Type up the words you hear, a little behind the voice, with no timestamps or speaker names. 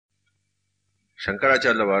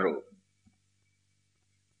శంకరాచార్యుల వారు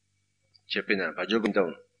చెప్పిన భజగోవిందం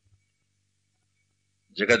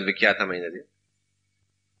జగద్విఖ్యాతమైనది.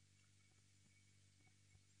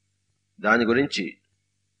 దాని గురించి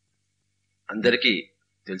అందరికీ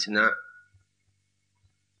తెలిసినా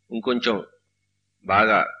ఇంకొంచెం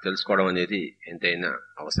బాగా తెలుసుకోవడం అనేది ఎంతైనా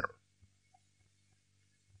అవసరం.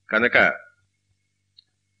 కనుక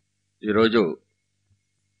ఈరోజు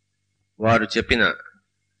వారు చెప్పిన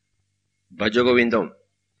భజగోవిందం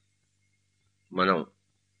మనం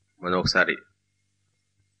ఒకసారి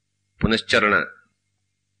పునశ్చరణ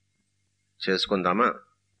చేసుకుందామా?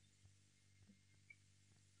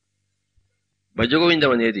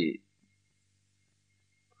 భజగోవిందం అనేది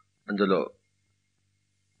అందులో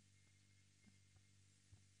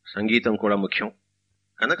సంగీతం కూడా ముఖ్యం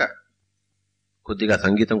కనుక కొద్దిగా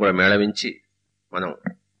సంగీతం కూడా మేళవించి మనం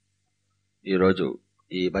ఈరోజు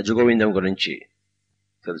ఈ భజగోవిందం గురించి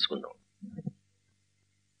తెలుసుకుందాం.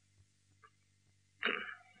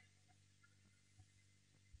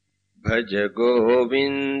 భజ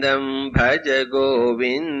గోవిందం భజ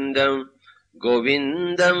గోవిందం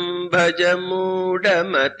గోవిందం భజ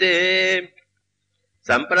మూఢమతే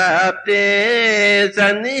సంప్రాప్తే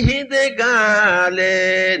సన్నిహిత కాలే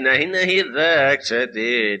నహి నహి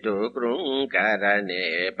రక్షతే టు కృంకరణే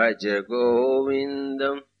భజ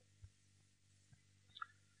గోవిందం.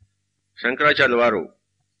 శంకరాచార్యుల వారు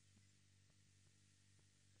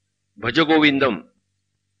భజ గోవిందం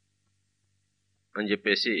అని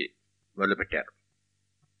చెప్పేసి మొదలుపెట్టారు.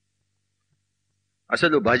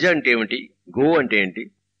 అసలు భజ అంటే ఏమిటి, గో అంటే ఏంటి,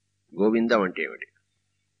 గోవిందం అంటే ఏమిటి?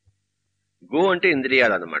 గో అంటే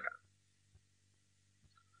ఇంద్రియాలు అన్నమాట.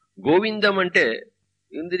 గోవిందం అంటే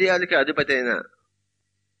ఇంద్రియాలకి అధిపతి అయిన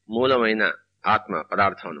మూలమైన ఆత్మ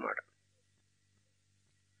పదార్థం అన్నమాట.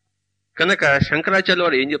 కనుక శంకరాచార్యుల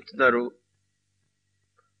వారు ఏం చెప్తున్నారు?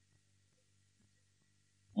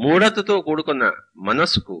 మూఢతతో కూడుకున్న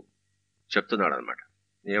మనస్సుకు చెప్తున్నాడు అనమాట.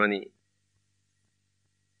 ఏమని?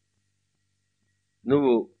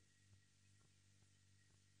 నువ్వు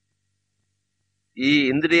ఈ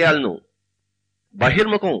ఇంద్రియాలను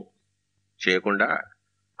బహిర్ముఖం చేయకుండా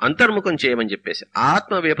అంతర్ముఖం చేయమని చెప్పేసి,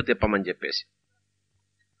 ఆత్మవేపు తిప్పమని చెప్పేసి.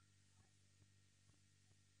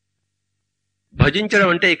 భజించడం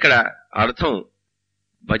అంటే ఇక్కడ అర్థం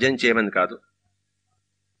భజన చేయమని కాదు,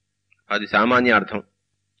 అది సామాన్య అర్థం.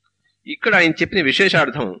 ఇక్కడ ఆయన చెప్పిన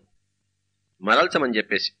విశేషార్థం మరల్చమని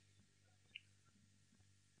చెప్పేసి.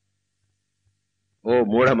 ఓ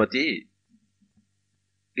మూఢమతి,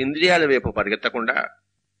 ఇంద్రియాల వైపు పరిగెత్తకుండా,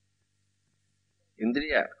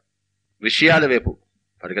 ఇంద్రియ విషయాల వైపు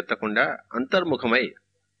పరిగెత్తకుండా అంతర్ముఖమై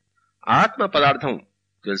ఆత్మ పదార్థం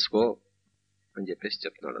తెలుసుకో అని చెప్పేసి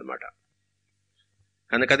చెప్తున్నాడు అనమాట.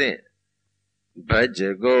 కనుకనే భజ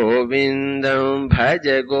గోవిందం భజ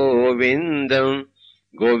గోవిందం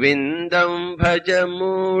గోవిందం భజ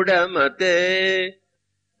మూఢమతే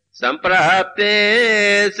సంప్రాప్తే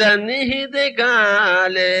సన్నిహిత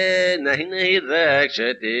కాలే నహి నహి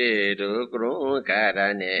రక్షతే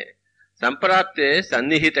కరణే. సంప్రాప్తే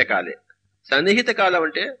సన్నిహిత కాలే. సన్నిహిత కాలం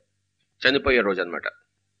అంటే చనిపోయే రోజు అనమాట,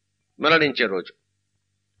 మరణించే రోజు,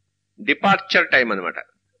 డిపార్చర్ టైం అనమాట.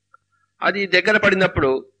 అది దగ్గర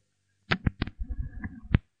పడినప్పుడు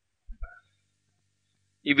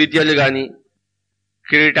ఈ విద్యలు గాని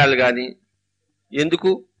కిరీటాలు గాని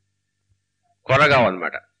ఎందుకు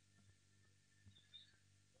కొరగావన్నమాట.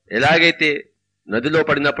 ఎలాగైతే నదిలో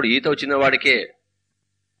పడినప్పుడు ఈత వచ్చిన వాడికే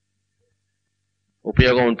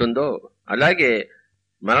ఉపయోగం ఉంటుందో, అలాగే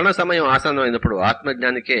మరణ సమయం ఆసన్నమైనప్పుడు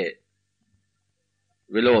ఆత్మజ్ఞానికే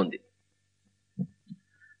విలువ ఉంది.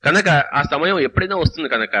 కనుక ఆ సమయం ఎప్పుడైనా వస్తుంది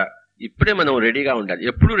కనుక ఇప్పుడే మనం రెడీగా ఉండాలి,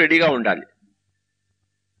 ఎప్పుడూ రెడీగా ఉండాలి.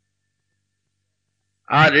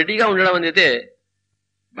 ఆ రెడీగా ఉండడం అనేది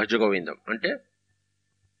భజగోవిందం అంటే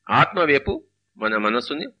ఆత్మవైపు మన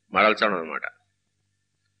మనస్సుని మరల్చడం అనమాట.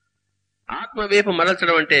 ఆత్మవైపు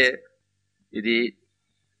మరల్చడం అంటే ఇది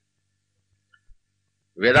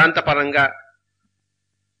వేదాంత పరంగా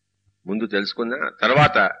ముందు తెలుసుకున్న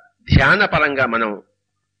తర్వాత ధ్యాన పరంగా మనం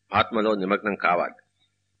ఆత్మలో నిమగ్నం కావాలి.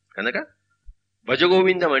 కనుక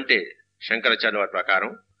భజగోవిందం అంటే శంకరాచార్యుల వారి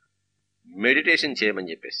ప్రకారం మెడిటేషన్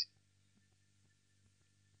చేయమని చెప్పేసి.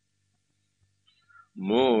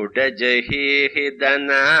 మూఢ జహి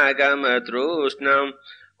ధనాగమ తృష్ణం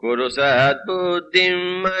కురు సద్బుద్ధిం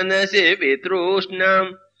మనసి వితృష్ణం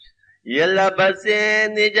యలభసే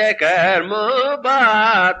నిజ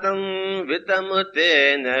కర్మోపాతం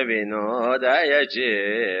వితముతేన వినోదయ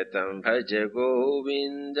చేతం భజ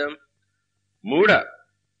గోవిందం. మూఢ,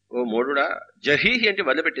 ఓ మూఢుడా, జహి అంటే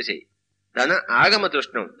వదిలిపెట్టేసేయి. ధన ఆగమ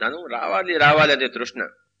తృష్ణం, ధనం రావాలి రావాలి అనే తృష్ణ.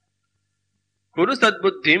 కురు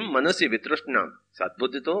సద్బుద్ధిం మనసి వితృష్ణం.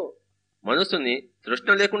 సద్బుద్ధితో మనసుని తృష్ణ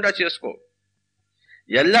లేకుండా చేసుకో.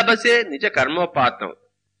 ఎల్లబసే నిజ కర్మోపాత్నం.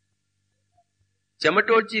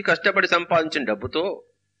 చెమటోడ్చి కష్టపడి సంపాదించిన డబ్బుతో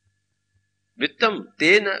విత్తం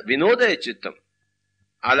తేన వినోదయ చిత్తం.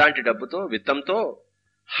 అలాంటి డబ్బుతో విత్తంతో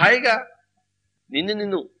హాయిగా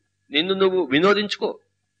నిన్ను నువ్వు వినోదించుకో,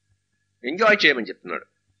 ఎంజాయ్ చేయమని చెప్తున్నాడు.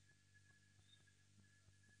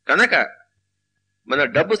 కనుక మన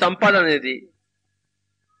డబ్బు సంపాదన అనేది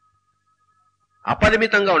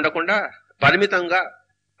అపరిమితంగా ఉండకుండా పరిమితంగా,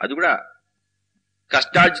 అది కూడా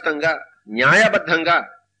కష్టార్జితంగా న్యాయబద్ధంగా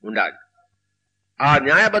ఉండాలి. ఆ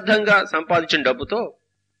న్యాయబద్ధంగా సంపాదించిన డబ్బుతో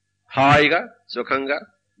హాయిగా సుఖంగా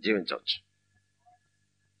జీవించవచ్చు.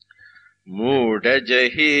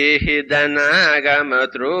 మూఢజహీహిదనాగమ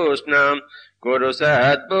తృష్ణాం కురు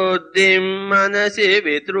సద్బుద్ధిం మనసి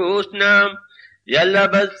వితృష్ణాం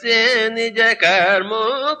యల్లబస్యే నిజ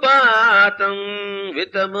కర్మోపాతం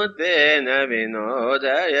వితముతేన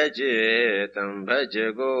వినోదయ చేతం. భజ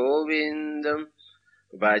గోవిందం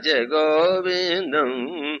భజ గోవిందం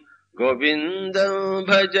గోవిందం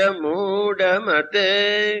భజ మూఢమతే.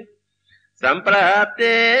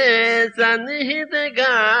 సంప్రాప్తే సన్నిహిత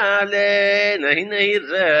గాలే నహి నహి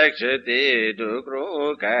రక్షతే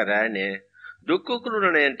డుక్రూకరణే.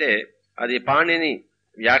 డుక్కుకరణే అంటే అది పాణిని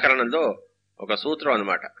వ్యాకరణంలో ఒక సూత్రం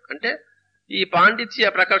అన్నమాట. అంటే ఈ పాండిత్య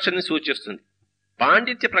ప్రకర్షని సూచిస్తుంది.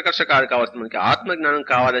 పాండిత్య ప్రకర్ష కాదు కావాల్సింది, మనకి ఆత్మజ్ఞానం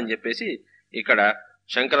కావాలని చెప్పేసి ఇక్కడ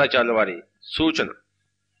శంకరాచార్యుల వారి సూచన.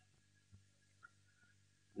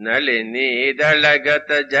 నళిని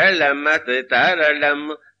దళగత జలమత తరళం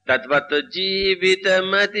తద్వత్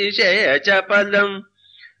జీవితమతిశయ చపలం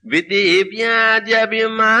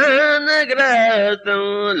విధివ్యాధ్యభిమానగ్రస్తం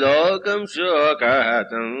లోకం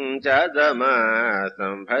శోకహతం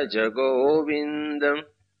చదమాసం. భజ గోవిందం.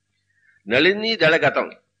 నళిని దళగతం.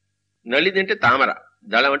 నళిని అంటే తామర,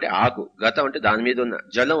 దళం అంటే ఆకు, గతం అంటే దాని మీద ఉన్న,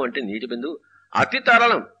 జలం అంటే నీటి బిందువు. అతి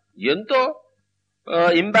తరళం, ఎంతో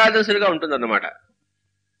ఇంబ్యాలెన్స్డ్ గా ఉంటుందన్నమాట.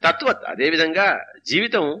 తత్వత్ అదేవిధంగా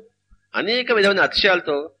జీవితం అనేక విధమైన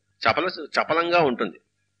అతిశయాలతో చపలంగా ఉంటుంది.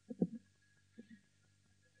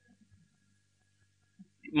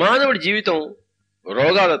 మానవుడి జీవితం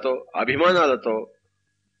రోగాలతో అభిమానాలతో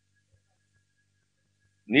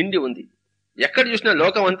నిండి ఉంది. ఎక్కడ చూసినా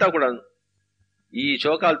లోకం అంతా కూడా ఈ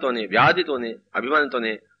శోకాలతోనే, వ్యాధితోనే,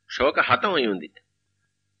 అభిమానంతోనే శోకహతం అయి ఉంది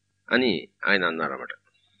అని ఆయన అన్నారన్నమాట.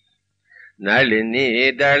 నళిని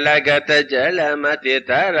దళగత జలమతి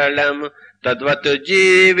తరళం తద్వత్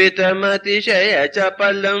జీవితమతిశయ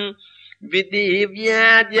చపలం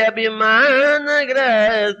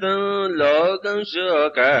విధివ్యాధ్యభిమానగ్రస్తం లోకం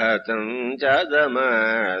శోకహతం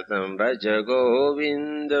చదమాసం. భజ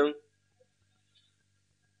గోవిందం.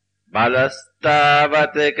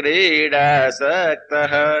 బాలస్తావత్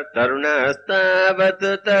క్రీడాసక్తః తరుణస్తావత్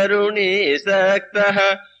తరుణీసక్తః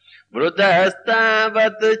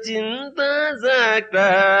వృద్ధస్తావత్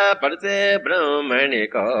చింతాసక్తః పరతే బ్రహ్మణి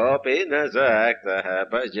కోపి న సక్తః.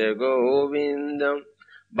 భజ గోవిందం.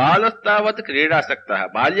 బాలస్తావత్ క్రీడాసక్తః.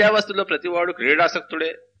 బాల్యావస్థలో ప్రతివాడు క్రీడాసక్తుడే,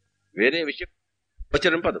 వేరే విషయం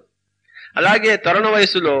గోచరింపదు. అలాగే తరుణ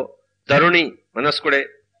వయస్సులో తరుణి మనస్కుడే.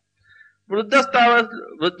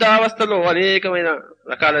 వృద్ధావస్థలో అనేకమైన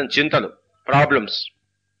రకాలైన చింతలు, ప్రాబ్లమ్స్.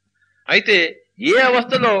 అయితే ఏ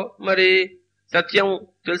అవస్థలో మరి సత్యం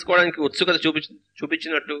తెలుసుకోవడానికి ఉత్సుకత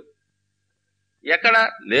చూపించినట్టు ఎక్కడ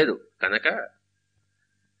లేదు. కనుక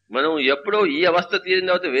మనం ఎప్పుడో ఈ అవస్థ తీరిన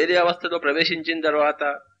తర్వాత వేరే అవస్థలో ప్రవేశించిన తర్వాత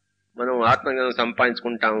మనం ఆత్మజ్ఞానం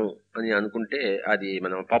సంపాదించుకుంటాము అని అనుకుంటే అది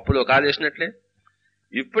మనం పప్పులో కాలేసినట్లే.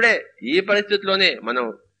 ఇప్పుడే ఈ పరిస్థితిలోనే మనం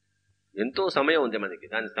ఎంతో సమయం ఉంది మనకి,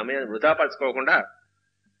 దాని సమయాన్ని వృధా పరచుకోకుండా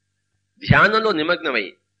ధ్యానంలో నిమగ్నమై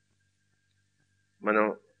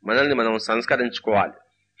మనల్ని మనం సంస్కరించుకోవాలి.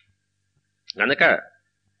 గనక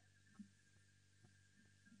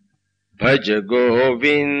భజ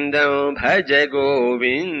గోవిందం భజ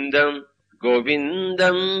గోవిందం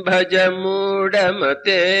గోవిందం భజ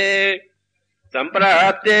మూఢమతే.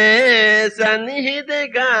 సంప్రాప్తే సన్నిహిత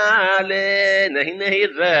కాలే నహి నహి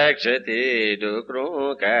రక్షతే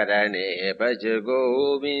డుక్రూకరణే. భజ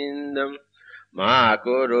గోవిందం. మా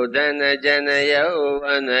కురు ధన జన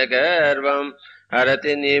యౌవన గర్వం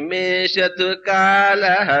హరతి నిమేషతు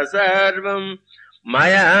కాలః సర్వం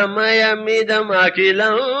మయామయమిదం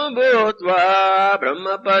అఖిలం భూత్వా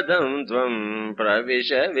బ్రహ్మపదం త్వం ప్రవిశ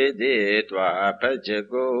విదిత్వా. భజ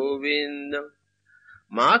గోవిందం.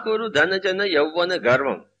 మాకురు ధనజన యౌవన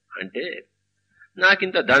గర్వం అంటే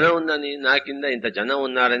నాకింత ధనం ఉందని, నాకింద ఇంత జనం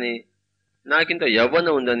ఉన్నారని, నాకింత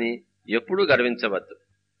యౌవనం ఉందని ఎప్పుడూ గర్వించవద్దు.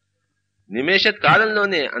 నిమేషత్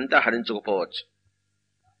కాలంలోనే అంతా హరించుకుపోవచ్చు.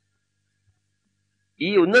 ఈ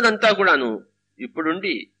ఉన్నదంతా కూడాను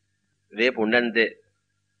ఇప్పుడుండి రేపు ఉండనిదే.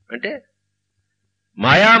 అంటే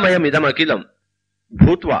మాయామయం ఇదమఖిలం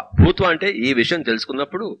భూత్వ. భూత్వ అంటే ఈ విషయం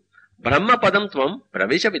తెలుసుకున్నప్పుడు బ్రహ్మపదం త్వం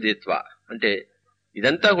ప్రవేశ విదిత్వ అంటే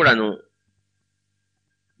ఇదంతా కూడాను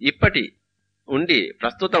ఇప్పటి ఉండి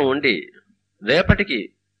ప్రస్తుతం ఉండి రేపటికి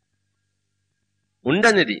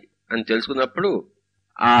ఉండనిది అని తెలుసుకున్నప్పుడు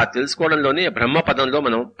ఆ తెలుసుకోవడంలోనే బ్రహ్మపదంలో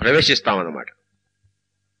మనం ప్రవేశిస్తామన్నమాట.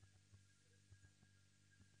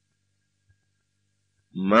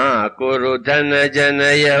 మా కురు ధన జన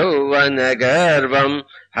యౌవన గర్వం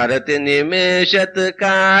హరతి నిమేషత్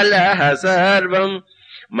కాల సర్వం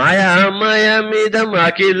మాయామయమిదం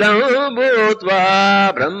అఖిలం భూత్వా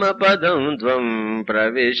బ్రహ్మపదం త్వం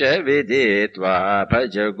ప్రవేశ విదిత్వా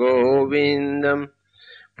భజ గోవిందం.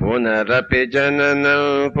 పునరపి జననం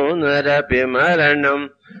పునరపి మరణం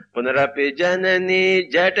పునరపి జననీ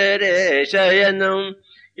జఠరే శయనం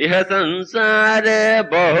ఇహ సంసారే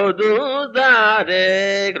బహుదూదారే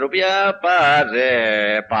కృపయా పారే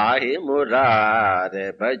పాహి మురారే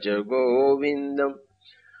భజ గోవిందం.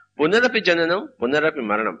 పునరపి జననం పునరపి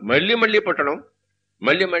మరణం, మళ్ళీ మళ్ళీ పుట్టడం,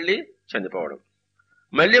 మళ్ళీ మళ్ళీ చనిపోవడం,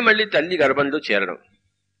 మళ్ళీ మళ్ళీ తల్లి గర్భంలో చేరడం.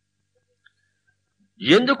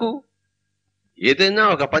 ఎందుకు? ఏదైనా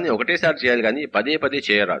ఒక పని ఒకటేసారి చేయాలి కానీ పదే పదే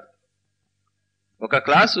చేయరాదు. ఒక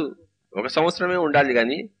క్లాసు ఒక సంవత్సరమే ఉండాలి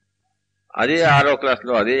కానీ అదే 6వ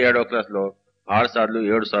క్లాసులో అదే 7వ క్లాసులో 6 సార్లు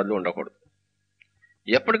 7 సార్లు ఉండకూడదు.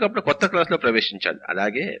 ఎప్పటికప్పుడు కొత్త క్లాసులో ప్రవేశించాలి.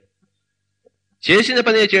 అలాగే చేసిన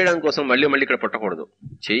పని చేయడం కోసం మళ్ళీ మళ్ళీ ఇక్కడ పుట్టకూడదు.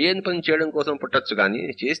 చేయని పని చేయడం కోసం పుట్టచ్చు కానీ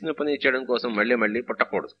చేసిన పని చేయడం కోసం మళ్ళీ మళ్ళీ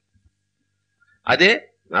పుట్టకూడదు. అదే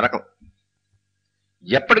నరకం.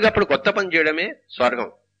 ఎప్పటికప్పుడు కొత్త పని చేయడమే స్వర్గం.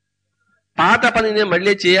 పాత పనిని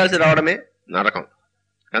మళ్ళీ చేయాల్సి రావడమే నరకం.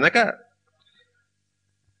 కనుక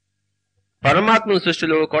పరమాత్మ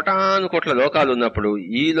సృష్టిలో కోటాను కోట్ల లోకాలు ఉన్నప్పుడు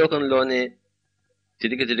ఈ లోకంలోనే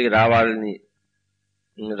తిరిగి తిరిగి రావాలని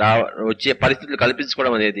వచ్చే పరిస్థితులు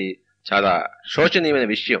కల్పించుకోవడం అనేది చాలా శోచనీయమైన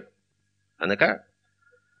విషయం. కనుక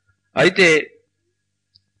అయితే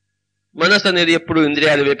మనసు అనేది ఎప్పుడు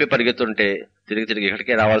ఇంద్రియాలు వైపే పరిగెత్తుంటే తిరిగి తిరిగి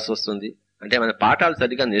ఇక్కడికే రావాల్సి వస్తుంది. అంటే మన పాఠాలు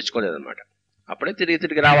సరిగ్గా నేర్చుకోలేదన్నమాట. అప్పుడే తిరిగి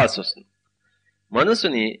తిరిగి రావాల్సి వస్తుంది.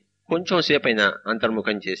 మనసుని కొంచెం సేపైనా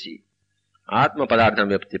అంతర్ముఖం చేసి ఆత్మ పదార్థం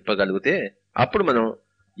వైపు తిప్పగలిగితే అప్పుడు మనం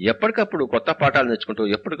ఎప్పటికప్పుడు కొత్త పాఠాలు నేర్చుకుంటూ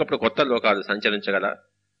ఎప్పటికప్పుడు కొత్త లోకాలు సంచరించగల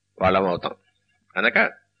వాళ్ళం అవుతాం. కనుక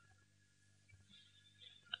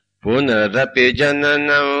పునరపి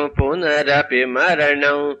జననం పునరపి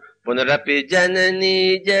మరణం పునరపి జననీ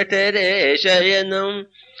జఠరే శయనం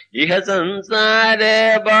ఇహ సంసారే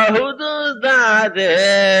బహుదుదారే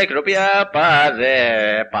కృపయా పారే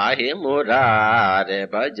పాహి మురారే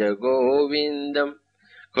భజ గోవిందం.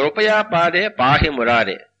 కృపయా పారే పాహి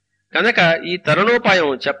మురారే. కనుక ఈ తరుణోపాయం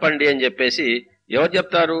చెప్పండి అని చెప్పేసి ఎవరు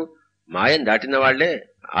చెప్తారు? మాయం దాటిన వాళ్లే,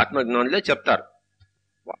 ఆత్మజ్ఞానులే చెప్తారు.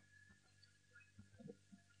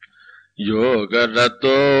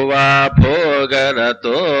 యోగరతో వా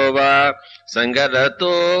భోగరతో వా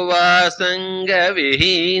సంగరతో వా సంగ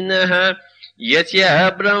విహీనః యస్య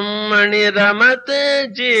బ్రహ్మణి రమతే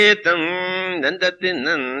జీతం నందతి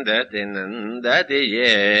నందతి నందతి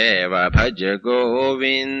ఏవ భజ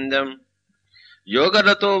గోవిందం.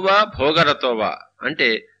 యోగరతోవా భోగరతోవా అంటే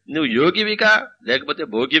నువ్వు యోగివికా లేకపోతే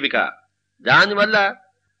భోగివికా, దానివల్ల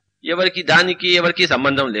దానికి ఎవరికి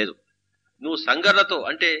సంబంధం లేదు. నువ్వు సంగరతో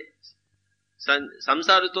అంటే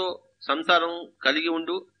సంసారం కలిగి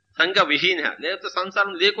ఉండు, సంగ విహీన లేకపోతే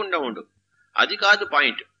సంసారం లేకుండా ఉండు, అది కాదు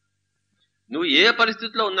పాయింట్. నువ్వు ఏ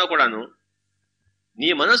పరిస్థితిలో ఉన్నా కూడాను నీ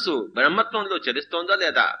మనస్సు బ్రహ్మత్వంలో చలిస్తోందా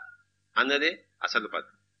లేదా అన్నదే అసలు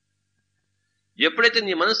పదం. ఎప్పుడైతే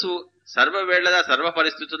నీ మనసు సర్వవేళలా సర్వ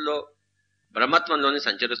పరిస్థితుల్లో బ్రహ్మత్వంలోనే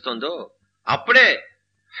సంచరిస్తోందో అప్పుడే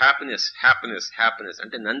హ్యాపీనెస్ హ్యాపీనెస్ హ్యాపీనెస్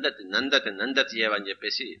అంటే నందతి నందతి నందతి ఏవని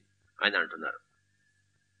చెప్పేసి ఆయన అంటున్నారు.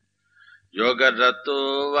 యోగరతో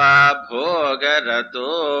వా భోగరతో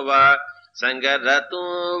వా సంగరతో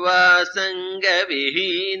వా సంగ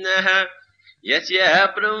విహీనః యస్య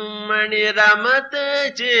బ్రహ్మణి రమతే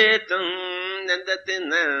చేతం నందతి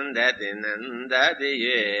నందతి నందతి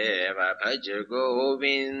ఏవ భజ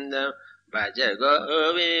గోవిందం భజ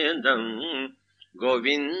గోవిందం.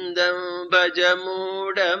 గోవిందం భజ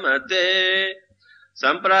మూఢమతే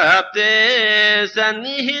సంప్రాప్తే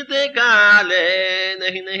సన్నిహిత కాలే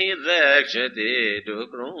నహి నహి రక్షతే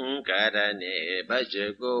కృంకరణే భజ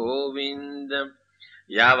గోవిందం.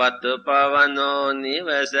 యావత్ పవనో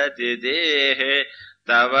నివసతి దేహే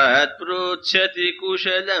తవత్ పృచ్ఛతి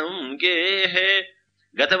కుశలం గేహే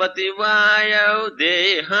గతవతి వాయౌ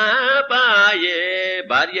దేహాపాయే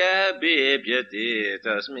భార్య బిభ్యతి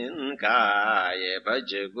తస్మిన్ కాయే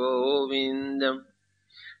భజ గోవిందం.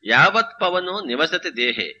 యావత్ పవనో నివసతి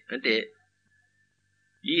దేహే అంటే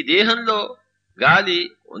ఈ దేహంలో గాలి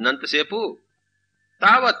ఉన్నంతసేపు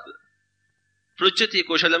తావత్ పృచ్చతి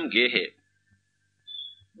కుశలం గేహే,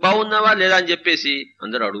 బాగున్నావా లేదా అని చెప్పేసి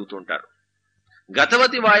అందరూ అడుగుతుంటారు.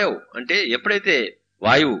 గతవతి వాయువు అంటే ఎప్పుడైతే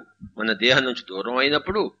వాయువు మన దేహం నుంచి దూరం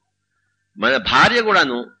అయినప్పుడు మన భార్య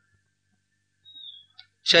కూడాను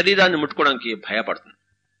శరీరాన్ని ముట్టుకోవడానికి భయపడుతుంది.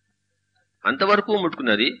 అంతవరకు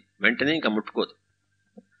ముట్టుకున్నది, వెంటనే ఇంకా ముట్టుకోదు.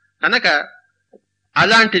 కనుక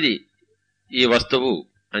అలాంటిది ఈ వస్తువు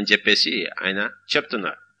అని చెప్పేసి ఆయన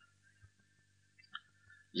చెప్తున్నారు.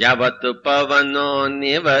 యావత్ పవనో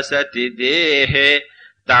నివసతి దేహే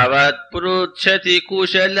తావత్ పృచ్చతి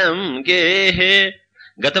కుశలం గేహే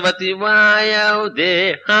గతవతి వాయౌ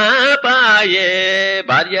దేహాపాయే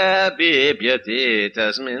భార్య బిభ్యతే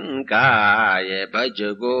తస్మిన్ కాయే భజ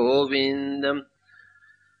గోవిందం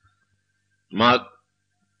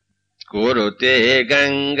కురుతే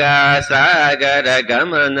గంగా సాగర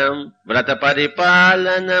గమనం వ్రత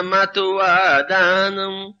పరిపాలనమతువాదానం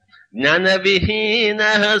జ్ఞాన విహీన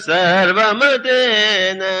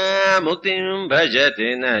సర్వమతేన ముక్తిం భజతి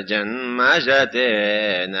న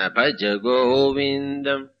జన్మజతేన భజ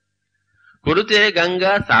గోవిందం. కురుతే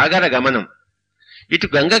గంగా సాగర గమనం. ఇటు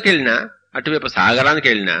గంగకెళ్ళినా అటువైపు సాగరానికి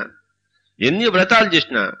వెళ్ళినా ఎన్ని వ్రతాలు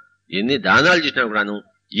చేసినా ఎన్ని దానాలు చేసినా కూడాను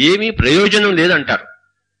ఏమీ ప్రయోజనం లేదంటారు.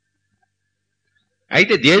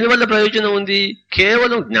 అయితే దేనివల్ల ప్రయోజనం ఉంది?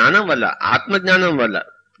 కేవలం జ్ఞానం వల్ల, ఆత్మజ్ఞానం వల్ల.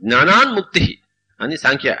 జ్ఞానాన్ముక్తి అని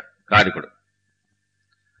సాంఖ్యకారికుడు.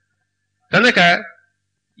 కనుక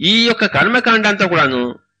ఈ యొక్క కర్మకాండ అంతా కూడాను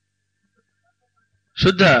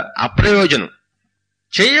శుద్ధ అప్రయోజనం.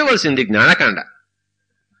 చేయవలసింది జ్ఞానకాండ.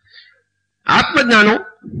 ఆత్మజ్ఞానం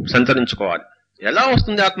సంతరించుకోవాలి. ఎలా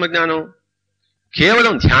వస్తుంది ఆత్మజ్ఞానం?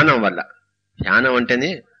 కేవలం ధ్యానం వల్ల. ధ్యానం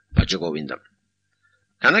అంటేనే భజ గోవిందం.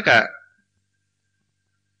 కనుక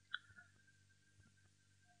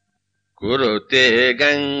కురుతే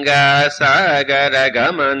గంగా సాగర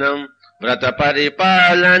గమనం వ్రత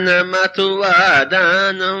పరిపాలనమతువాదానం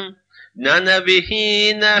జ్ఞాన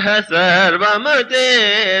విహీన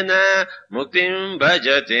సర్వమతేన ముక్తిం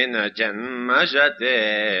భజతి న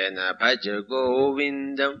జన్మశతేన భజ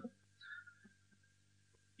గోవిందం.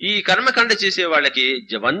 ఈ కర్మకాండ చేసే వాళ్ళకి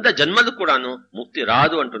 100 జన్మలు కూడాను ముక్తి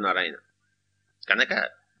రాదు అంటున్నారు ఆయన. కనుక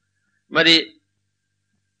మరి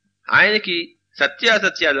ఆయనకి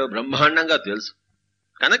సత్యాసత్యాలు బ్రహ్మాండంగా తెలుసు.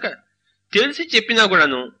 కనుక తెలిసి చెప్పినా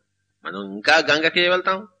కూడాను మనం ఇంకా గంగకే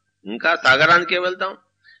వెళ్తాం, ఇంకా సాగరానికే వెళ్తాం,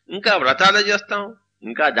 ఇంకా వ్రతాలు చేస్తాం,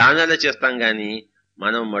 ఇంకా దానాలు చేస్తాం. గాని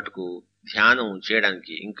మనం మటుకు ధ్యానం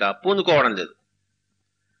చేయడానికి ఇంకా పూనుకోవడం లేదు.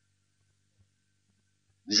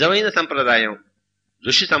 నిజమైన సంప్రదాయం,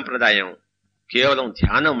 ఋషి సంప్రదాయం కేవలం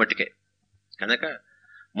ధ్యానం మటుకే. కనుక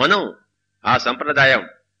మనం ఆ సంప్రదాయం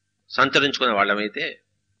సంతరించుకునే వాళ్ళమైతే,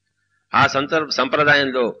 ఆ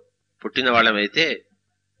సంప్రదాయంలో పుట్టిన వాళ్ళమైతే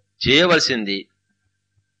చేయవలసింది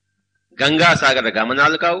గంగాసాగర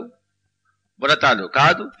గమనాలు కావు, వ్రతాలు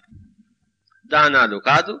కాదు, దానాలు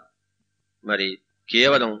కాదు, మరి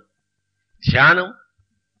కేవలం ధ్యానం,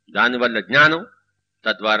 దానివల్ల జ్ఞానం,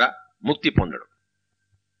 తద్వారా ముక్తి పొందడం.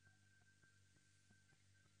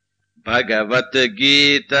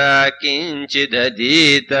 భగవద్గీత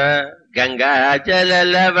కించిదీత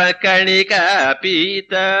గంగాజలలవ కణికా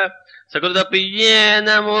పీత సకృతప్రియేణ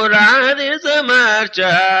మురారి సమర్చ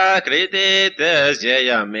కృతే తస్య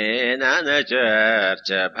యమేన న చర్చ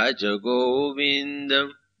భజ గోవిందం.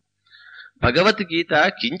 భగవద్గీత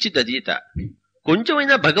కించిదీత,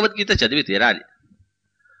 కొంచెమైనా భగవద్గీత చదివి తీరాలి.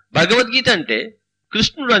 భగవద్గీత అంటే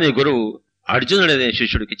కృష్ణుడు అనే గురువు అర్జునుడు అనే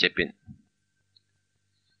శిష్యుడికి చెప్పింది.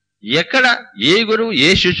 ఎక్కడ ఏ గురువు ఏ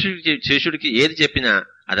శిష్యుడికి ఏది చెప్పినా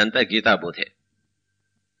అదంతా గీతాబోధే.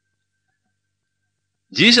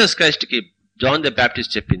 జీసస్ క్రైస్ట్ కి జాన్ ద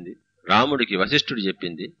బ్యాప్టిస్ట్ చెప్పింది, రాముడికి వశిష్ఠుడు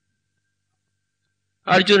చెప్పింది,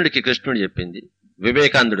 అర్జునుడికి కృష్ణుడు చెప్పింది,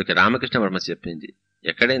 వివేకానందుడికి రామకృష్ణ వర్మ చెప్పింది.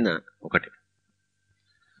 ఎక్కడైనా ఒకటి.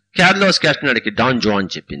 క్యార్లోస్ క్యాస్టనర్కి డాన్ జోన్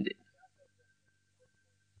చెప్పింది,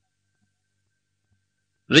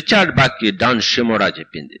 రిచార్డ్ బాక్ కి డాన్ షిమోడా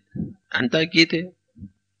చెప్పింది. అంతా గీతే.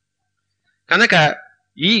 కనుక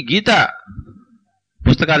ఈ గీత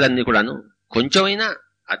పుస్తకాలన్నీ కూడాను కొంచెమైనా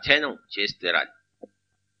అధ్యయనం చేసి తీరాలి.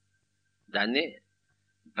 దాన్నే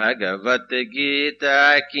భగవద్గీత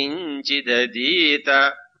కించిదీత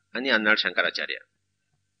అని అన్నాడు శంకరాచార్య.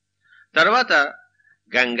 తర్వాత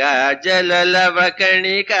గంగాజల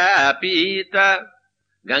లవకణికా పీత.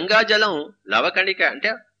 గంగాజలం లవకణిక అంటే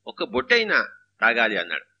ఒక బొట్టైనా తాగాలి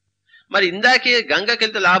అన్నాడు. మరి ఇందాకే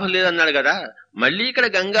గంగకెళ్తే లాభం లేదన్నాడు కదా, మళ్ళీ ఇక్కడ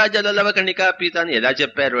గంగాజల లవకణికా పీత అని ఎలా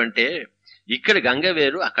చెప్పారు అంటే, ఇక్కడ గంగ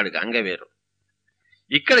వేరు, అక్కడ గంగ వేరు.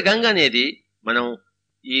 ఇక్కడ గంగ అనేది మనం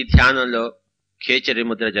ఈ ధ్యానంలో ఖేచరి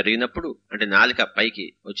ముద్ర జరిగినప్పుడు, అంటే నాలుక పైకి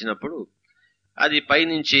వచ్చినప్పుడు, అది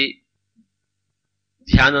పైనుంచి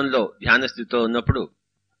ధ్యాన స్థితితో ఉన్నప్పుడు,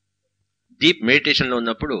 డీప్ మెడిటేషన్ లో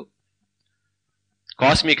ఉన్నప్పుడు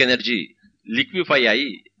కాస్మిక్ ఎనర్జీ లిక్విఫై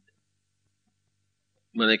అయి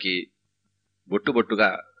మనకి బొట్టు బొట్టుగా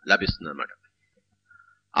లభిస్తుంది అన్నమాట.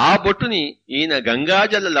 ఆ బొట్టుని ఈయన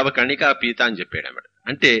గంగాజల లవ కణికా పీత అని చెప్పాడు అన్నమాట.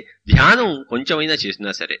 అంటే ధ్యానం కొంచెమైనా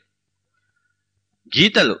చేసినా సరే,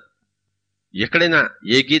 గీతలు ఎక్కడైనా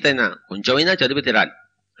ఏ గీత అయినా కొంచెమైనా చదివి తీరాలి,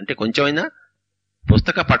 అంటే కొంచెమైనా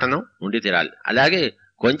పుస్తక పఠనం ఉండి తీరాలి. అలాగే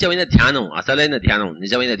కొంచెమైనా ధ్యానం, అసలైన ధ్యానం,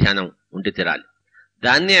 నిజమైన ధ్యానం ఉండి తీరాలి.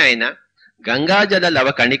 దాన్నే ఆయన గంగాజల లవ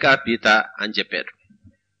కణికా పీత అని చెప్పారు.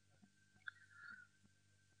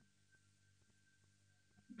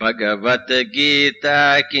 భగవద్గీత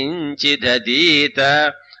కించిదీత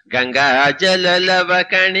గంగాజల లవ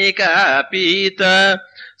కణికా పీత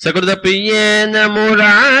సకృత ప్రియేన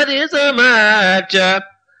మురారి సమర్చ.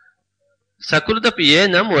 సకృత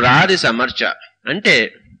ప్రియేన మురారి సమర్చ అంటే,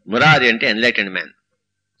 మురారి అంటే ఎన్లైటెండ్ మ్యాన్.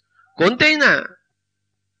 కొంతైనా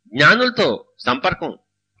జ్ఞానులతో సంపర్కం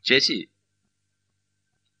చేసి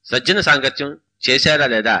సజ్జన సాంగత్యం చేశారా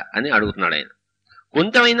లేదా అని అడుగుతున్నాడు ఆయన.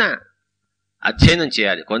 కొంతైనా అధ్యయనం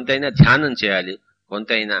చేయాలి, కొంతైనా ధ్యానం చేయాలి,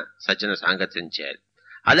 కొంతైనా సజ్జన సాంగత్యం చేయాలి.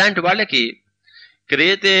 అలాంటి వాళ్ళకి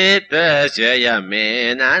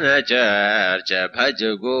క్రీతేతయమేనచర్చ భజ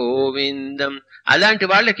గోవిందం. అలాంటి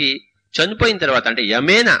వాళ్ళకి చనిపోయిన తర్వాత, అంటే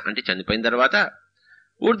యమేన అంటే చనిపోయిన తర్వాత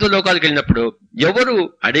ఊర్ధ్వ లోకాలకు వెళ్ళినప్పుడు ఎవరు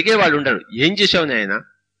అడిగే వాళ్ళు ఉండరు. ఏం చేసావు నాయన,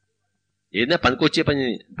 ఏదైనా పనికొచ్చే పని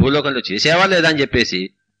భూలోకంలో చేసావా లేదా అని చెప్పేసి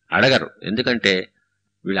అడగరు. ఎందుకంటే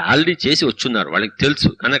వీళ్ళు ఆల్రెడీ చేసి వచ్చున్నారు, వాళ్ళకి తెలుసు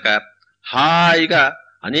కనుక హాయిగా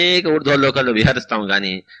అనేక ఊర్ధ్వ లోకాల్లో విహరిస్తాం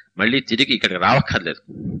గాని మళ్ళీ తిరిగి ఇక్కడికి రావక్కర్లేదు.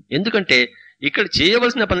 ఎందుకంటే ఇక్కడ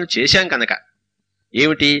చేయవలసిన పనులు చేశాం కనుక.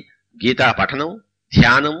 ఏమిటి? గీతా పఠనం,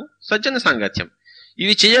 ధ్యానం, సజ్జన సాంగత్యం.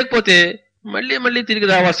 ఇవి చేయకపోతే మళ్ళీ మళ్ళీ తిరిగి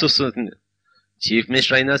రావాల్సి వస్తుంది. చీఫ్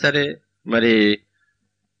మినిస్టర్ అయినా సరే, మరి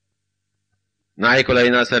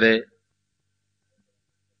నాయకులైనా సరే,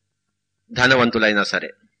 ధనవంతులైనా సరే.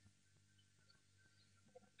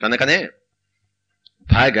 కనుకనే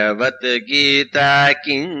భగవద్గీత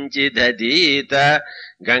కించిదీత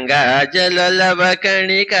గంగాజల లవ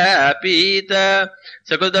కణికా పీత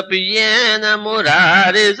సకృత ప్రియేన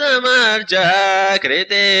మురారి సమర్చ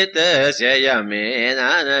కృతేతస్య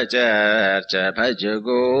యమేనచర్చ భజ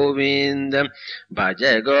గోవిందం భజ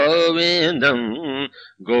గోవిందం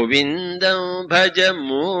గోవిందం భజ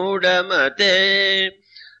మూఢమతే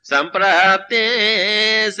సంప్రాప్తే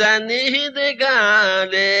సన్నిహిత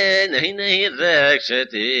కాలే నహి నహి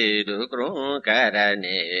రక్షతి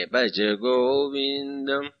రుకరణే భజ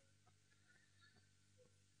గోవిందం.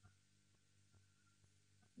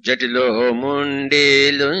 జటిలో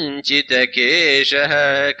ముండీలుంచిత కేశ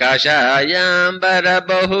కాషాయాంబర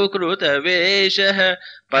బహుకృత వేష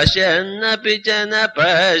పశ్యన్నపి చ న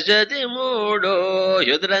పశ్యతి మూఢో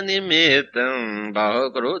యుద్ర నిమిత్తం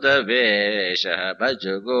బహుకృత వేష భజ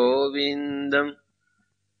గోవిందం.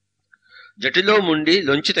 జటిలో ముండి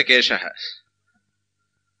లొంచిత కేశ,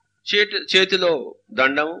 చేతిలో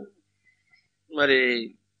దండం, మరి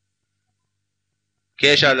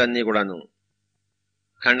కేశాలన్నీ కూడాను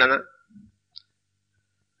ఖండన,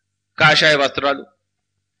 కాషాయ వస్త్రాలు,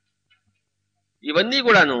 ఇవన్నీ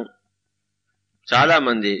కూడాను చాలా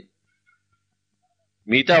మంది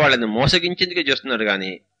మిగతా వాళ్ళని మోసగించేందుకే చేస్తున్నారు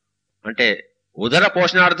గాని, అంటే ఉదర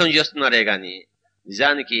పోషణార్థం చేస్తున్నారే గాని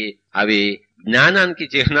నిజానికి అవి జ్ఞానానికి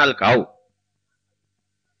చిహ్నాలు కావు.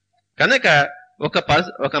 కనుక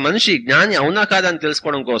ఒక మనిషి జ్ఞాని అవునా కాదని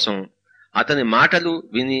తెలుసుకోవడం కోసం అతని మాటలు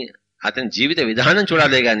విని అతని జీవిత విధానం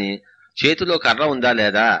చూడాలే గాని చేతిలో కర్ర ఉందా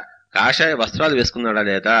లేదా, కాషాయ వస్త్రాలు వేసుకున్నాడా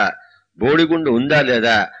లేదా, బోడిగుండు ఉందా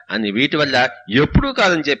లేదా అని వీటి వల్ల ఎప్పుడూ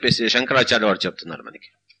కాదని చెప్పేసి శంకరాచార్య వారు చెప్తున్నారు మనకి.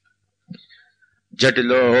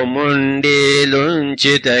 జటిలో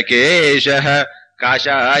ముండీలుంచిత కేశ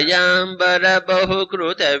కాషాయాంబర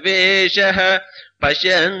బహుకృత వేష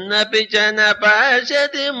పశ్యన్నపి చ న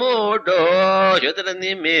పశ్యతి మూఢో యుద్ర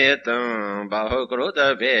నిమిత్తం బహుకృత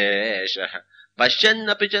వేష.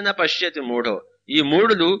 పశ్యన్నపి చ న పశ్యతి మూఢో. ఈ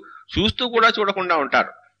మూఢులు చూస్తూ కూడా చూడకుండా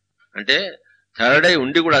ఉంటారు. అంటే థర్డ్ ఐ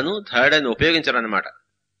ఉండి కూడాను థర్డ్ ఐని ఉపయోగించరు అన్నమాట.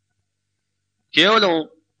 కేవలం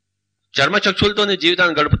చర్మచక్షులతోనే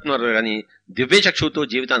జీవితాన్ని గడుపుతున్నారు కానీ దివ్య చక్షువుతో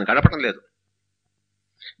జీవితాన్ని గడపడం లేదు.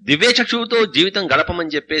 దివ్య చక్షువుతో జీవితం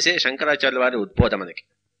గడపమని చెప్పేసే శంకరాచార్య వారి ఉద్బోధ మనకి.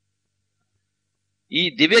 ఈ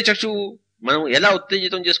దివ్య చక్షువు మనం ఎలా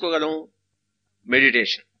ఉత్తేజితం చేసుకోగలం?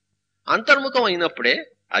 మెడిటేషన్. అంతర్ముఖం అయినప్పుడే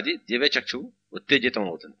అది దివ్య చక్షువు ఉత్తేజితం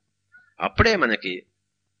అవుతుంది. అప్పుడే మనకి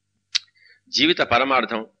జీవిత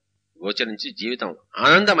పరమార్థం గోచరించి జీవితం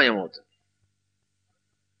ఆనందమయం అవుతుంది.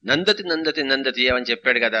 నందతి నందతి నందతి అని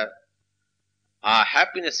చెప్పాడు కదా. ఆ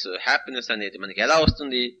హ్యాపీనెస్ అనేది మనకి ఎలా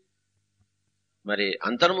వస్తుంది? మరి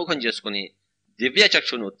అంతర్ముఖం చేసుకుని దివ్య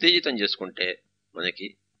చక్షును ఉత్తేజితం చేసుకుంటే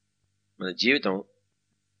మన జీవితం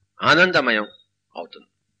ఆనందమయం అవుతుంది.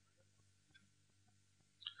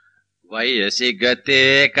 వయసి గతే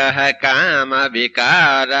కహ కామ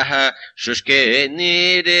వికారః శుష్కే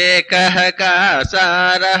నీరే కహ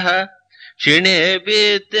కాసారః క్షిణే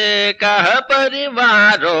విత్తే కహ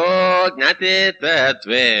పరివారో జ్ఞాతే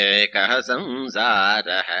తత్వే కహ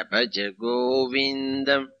సంసారః భజ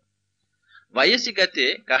గోవిందం. వయసి గతే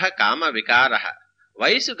కహ కామ వికారః.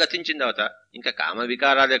 వయసు గతించిన తర్వాత ఇంకా కామ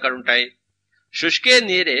వికారాలు ఎక్కడుంటాయి? శుష్కే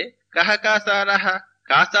నీరే కహ కాసారః.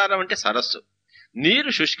 కాసారం అంటే సరస్సు. నీరు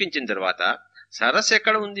శుష్కించిన తర్వాత సరస్సు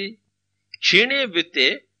ఎక్కడ ఉంది? క్షీణే విత్తే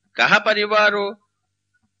కహ పరివారో.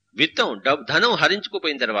 విత్తం ధనం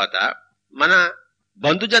హరించుకుపోయిన తర్వాత మన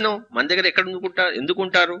బంధుజనం మన దగ్గర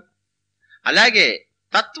ఎందుకుంటారు? అలాగే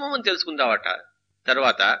తత్వం అని తెలుసుకుందావట.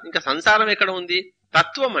 తర్వాత ఇంకా సంసారం ఎక్కడ ఉంది?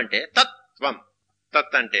 తత్వం అంటే తత్వం.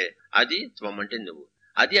 తత్ అంటే అది, త్వం అంటే నువ్వు.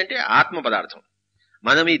 అది అంటే ఆత్మ పదార్థం.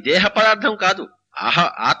 మనం ఈ దేహ పదార్థం కాదు,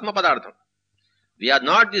 ఆత్మ పదార్థం. We are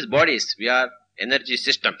not these bodies, we are energy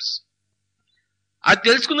systems. అది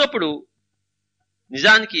తెలుసుకున్నప్పుడు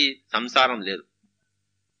నిజానికి సంసారం లేదు.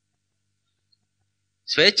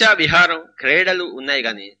 స్వేచ్ఛా విహారం, క్రీడలు ఉన్నాయి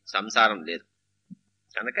కానీ సంసారం లేదు.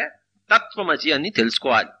 కనుక తత్వమసి అని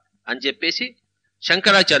తెలుసుకోవాలి అని చెప్పేసి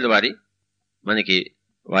శంకరాచార్యుల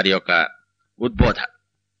వారి యొక్క ఉద్బోధ.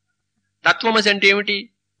 తత్వమసి అంటే ఏమిటి?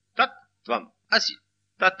 తత్వం అసి.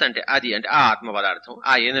 తత్ అంటే అది, అంటే ఆ ఆత్మ పదార్థం,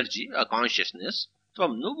 ఆ ఎనర్జీ, ఆ కాన్షియస్నెస్.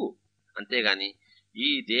 త్వం నువ్వు. అంతేగాని ఈ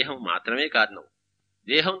దేహం మాత్రమే కాదు నువ్వు.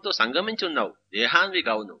 దేహంతో సంగమించి ఉన్నావు, దేహాన్వి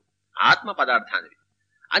కావు నువ్వు, ఆత్మ పదార్థానివి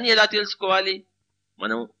అని ఎలా తెలుసుకోవాలి?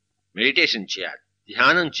 మనం మెడిటేషన్ చేయాలి,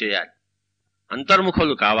 ధ్యానం చేయాలి,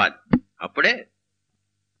 అంతర్ముఖులు కావాలి. అప్పుడే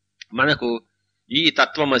మనకు ఈ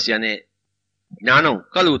తత్వమసి అనే జ్ఞానం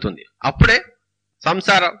కలుగుతుంది. అప్పుడే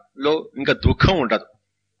సంసారంలో ఇంకా దుఃఖం ఉండదు,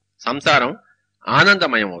 సంసారం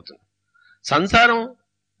ఆనందమయం అవుతుంది. సంసారం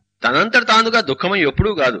తనంతట తానుగా దుఃఖమయం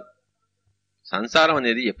ఎప్పుడూ కాదు. సంసారం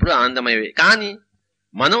అనేది ఎప్పుడూ ఆనందమయమే. కానీ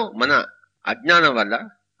మనం మన అజ్ఞానం వల్ల,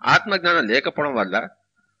 ఆత్మజ్ఞానం లేకపోవడం వల్ల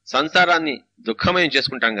సంసారాన్ని దుఃఖమయం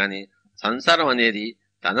చేసుకుంటాం. కానీ సంసారం అనేది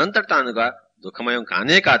తనంతట తానుగా దుఃఖమయం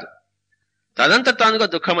కానే కాదు. తనంతట తానుగా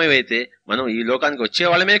దుఃఖమయం అయితే మనం ఈ లోకానికి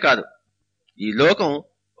వచ్చేవాళ్ళమే కాదు. ఈ లోకం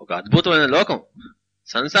ఒక అద్భుతమైన లోకం.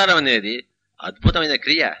 సంసారం అనేది అద్భుతమైన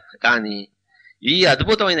క్రియ. కానీ ఈ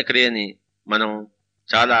అద్భుతమైన క్రియని మనం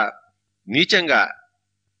చాలా నీచంగా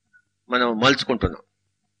మనం మలుచుకుంటున్నాం.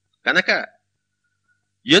 కనుక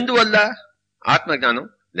ఎందువల్ల? ఆత్మజ్ఞానం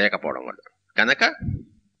లేకపోవడం వల్ల. కనుక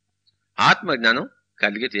ఆత్మజ్ఞానం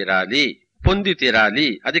కలిగి తీరాలి, పొంది తీరాలి.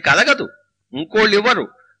 అది కలగదు, ఇంకోళ్ళు ఇవ్వరు.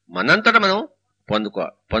 మనంతట మనం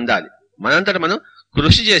పొందాలి. మనంతట మనం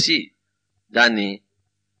కృషి చేసి దాన్ని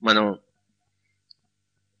మనం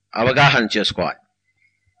అవగాహన చేసుకోవాలి.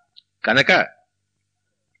 కనుక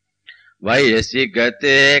వయసి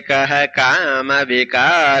గతే కహ కామ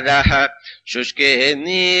వికారః శుష్కే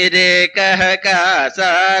నీరే కహ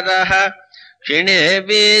కాసారః క్షిణే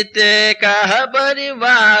విత్తే కహ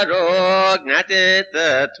పరివారో జ్ఞాతే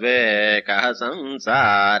తత్వే కహ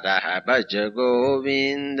సంసారః భజ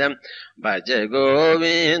గోవిందం భజ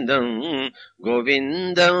గోవిందం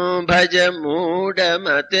గోవిందం భజ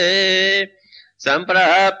మూఢమతే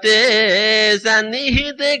సంప్రాప్తే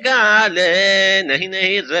సన్నిహిత కాలే నహి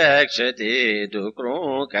నహి రక్షతే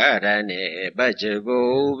దుఃఖకరణే భజ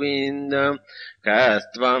గోవిందం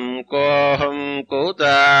కస్త్వం కోహం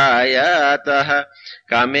కుతాయతః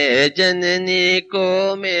కమే జననీ కో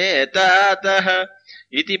మే తాతః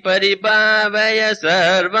ఇతి పరిభావయ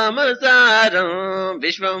సర్వమసారం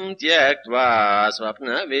విశ్వం త్యక్త్వా స్వప్న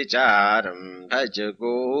విచారం భజ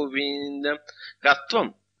గోవిందం. కస్త్వం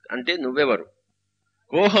అంటే నువ్వెవరు,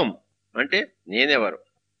 కోహం అంటే నేనెవరు,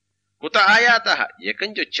 కుత ఆయాత ఎక్కడి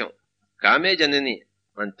నుంచి వచ్చాం, కామే జనని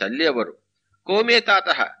మన తల్లి ఎవరు, కోమే తాత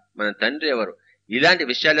మన తండ్రి ఎవరు, ఇలాంటి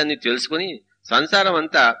విషయాలన్నీ తెలుసుకుని సంసారం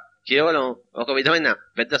అంతా కేవలం ఒక విధమైన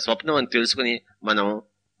పెద్ద స్వప్నం అని తెలుసుకుని మనం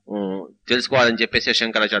తెలుసుకోవాలని చెప్పేసి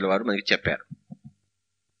శంకరాచార్యుల వారు మనకి చెప్పారు.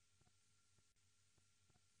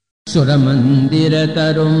 సురమందిర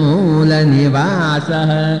తరుమూల నివాస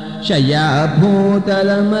శయ్యా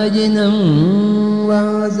భూతలమజినం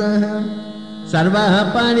వాస సర్వ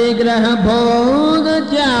పరిగ్రహ భోగ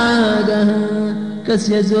త్యాగ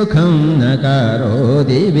కస్య సుఖం న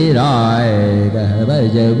కరోతి విరాగ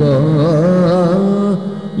భజ గో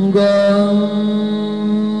గో.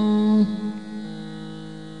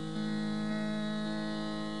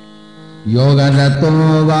 योगरतो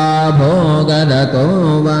वा भोगरतो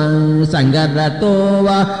वा संगरतो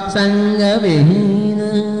वा संगविहीन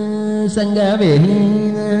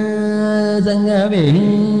संगविहीन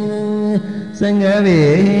संगविहीन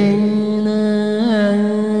संगविहीन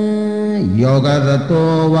योगरतो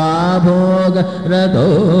वा भोगरतो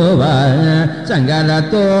वा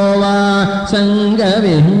संगरतो वा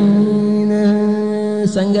संगविहीन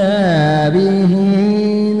संगविहीन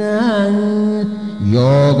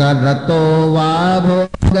योगरतो वा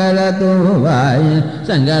भोगरतो वा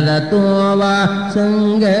संगरतो वा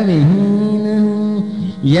संगविहीन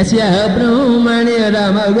यस्य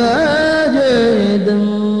ब्रह्मण्यरमगजेदं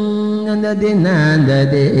नन्दति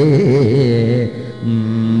नन्दति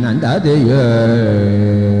नन्दति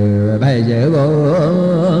भज गो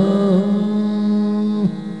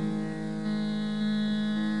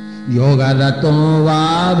योगरतो वा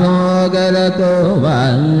भोगरतो वा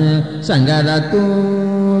संगरतो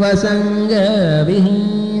वा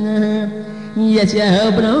संगविहीन यस्य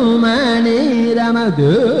ब्रह्मणि रमगजेदं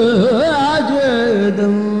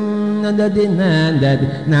नन्दति नन्दति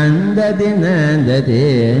नन्दति नन्दति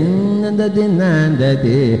नन्दति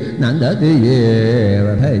नन्दति नन्दति एव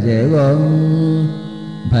भज गो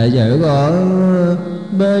भज गो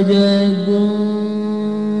भज गो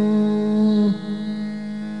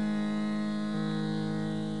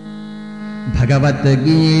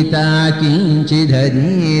भगवद्गीता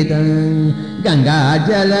किञ्चिदधीतं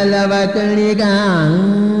गङ्गाजललवकणिकां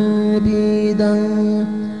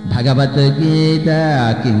भगवद्गीता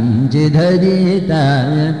किञ्चिदधीता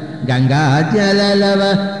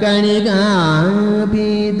गङ्गाजललवकणिकां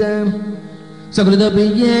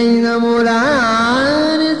सकृदप्रियेण मुरारिसमर्जन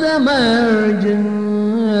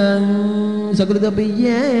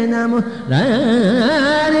सकृदप्रियेण मुरारिसमर्जन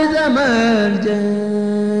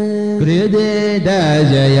हृदे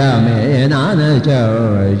दजय मे नान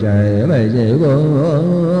जय भज गो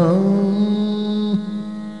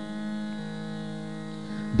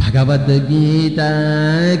भगवद्गीता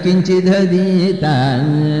किञ्चिदधीता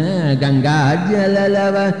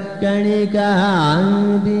गङ्गाजललवकणिकां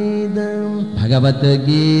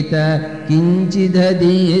भगवद्गीता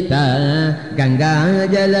किञ्चिदधीता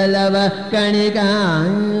गङ्गाजललवकणिकां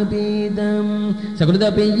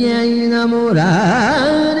सकृदप्रियेण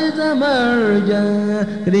मुरारिसमर्जन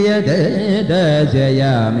क्रियते दजय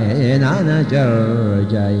मे नान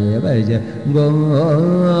जय भज गो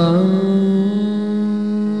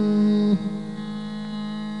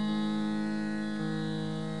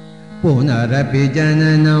पुनरपि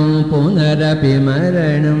जननं पुनरपि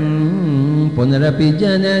मरणं पुनरपि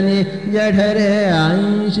जननि जठरे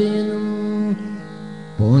आयुषीनं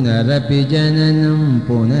पुनरपि जननं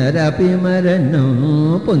पुनरपि मरणं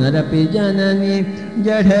पुनरपि जननि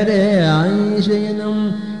जठरे आयुषीनम्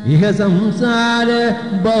इह संसार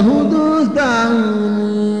बहुदुस्तानि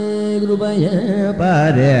कृपया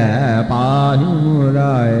पार्य पाहि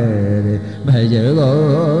मुरारे भज गो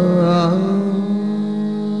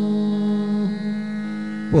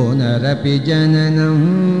पुनरपि जननं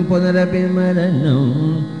पुनरपि मरणं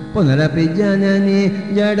पुनरपि जननि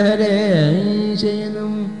जठरे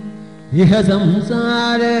शयनम् इह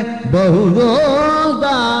संसार बहुदोषारे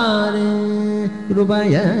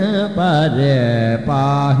कृपया पार्य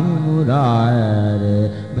पाहि मुरारे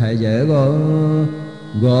भज गो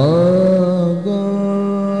गो गो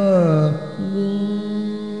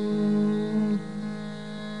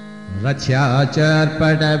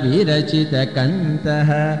रथ्याचर्पट विरचित कंतः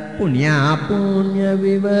पुण्या पुण्य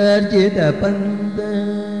विवर्जित पंत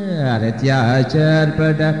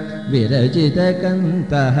रथ्याचर्पट विरचित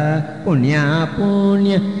कंतः पुण्या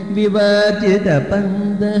पुण्य विवर्जित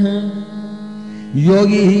पंत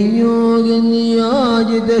योगी योग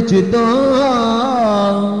नियोजित चितो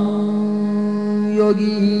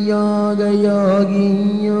योगी योग योगी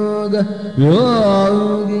योग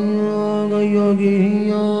योगी योग योगी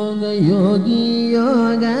योग योगी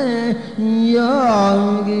योग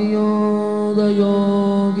योगी योग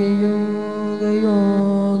योगी योग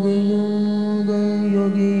योगी योग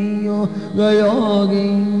योगी योग योगी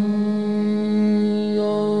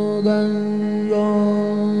योग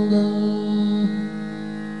योग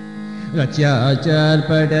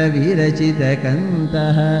रथ्याचर्पट विरचित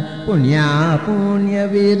कंतः पुण्या पुण्य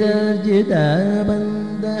विरचित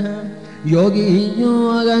बंधः योगी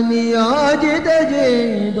योग नियोजित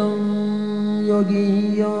जेदो योगी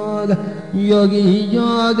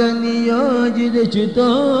योग नियोजित चितो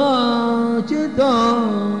चितो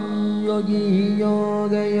योगी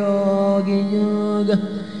योग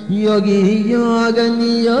योगी योग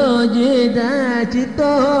नियोजित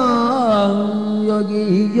चित्तो योगी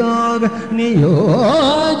योग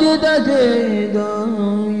नियोजित चित्तो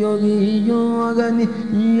योगी योग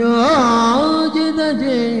नियोजित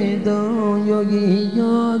चित्तो योगी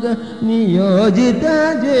योग नियोजित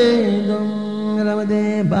चित्तो रमदे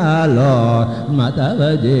बालो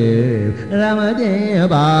मतवदेव रमदे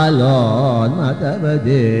बालो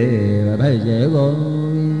मतवदेव भज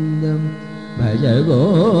गोविंदम भज गो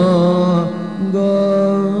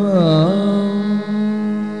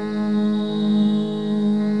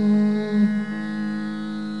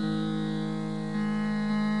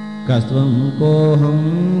कस्त्वं कोऽहं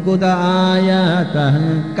कुत आयातः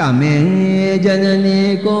कामे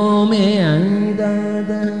जननी को मे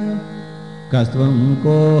अन्ततः कस्त्वं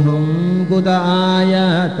कोऽहं कुत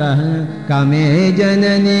आयातः कामे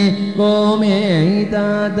जननी को मे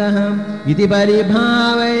अन्ततः इति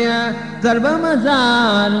परिभावय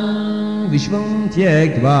सर्वमसारं विश्वं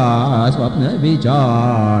त्यक्त्वा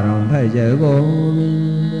स्वप्नविचारं भज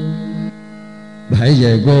गोविन्दम् भज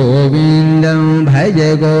गोविन्दं भज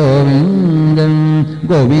गोविन्दं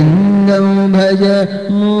गोविन्दं भज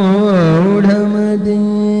मूढमते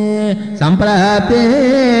सम्प्राप्ते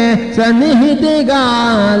सन्निहिते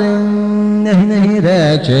काले नहि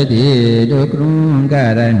रक्षति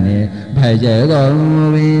दुःखकारण्ये भज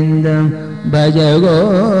गोविन्दं भज गो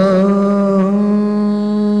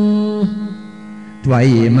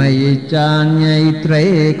त्वयि मयि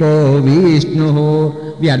चान्यैत्रैको विष्णुः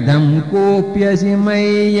व्यर्थं कोप्यसि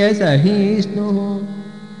मय्य सहिष्णुः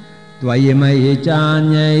त्वयि मयि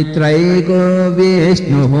चान्यैत्रैको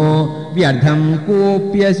विष्णुः व्यर्थं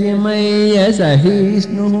कोप्यसि मय्य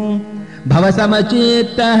सहिष्णुः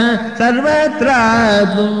भवसमचित्तः सर्वत्र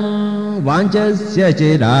त्वं वाञ्छस्य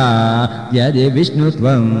चिराद्यदि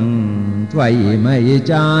विष्णुत्वं त्वयि मयि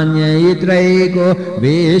चान्यैत्रैको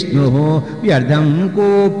विष्णुः व्यर्थं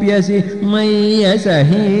कोप्यसि मय्य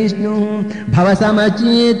सहिष्णुः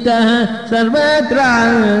भवसमचित्तः सर्वत्र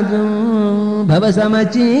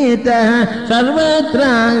भवसमचित्तः सर्वत्र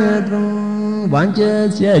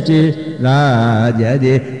वाञ्छस्य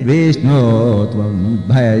चिराद्यदि विष्णो त्वं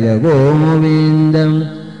भज गोविन्दं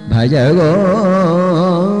भज गो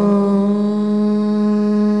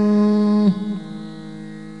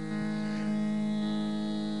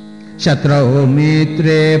शत्रौ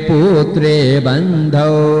मित्रे पुत्रे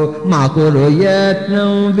बन्धौ मा कुरु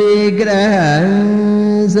यत्नं विग्रहसन्धौ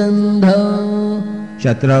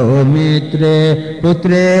शत्रौ मित्रे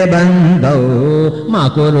पुत्रे बन्धौ मा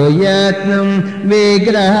कुरु यत्नं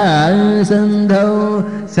विग्रहसन्धौ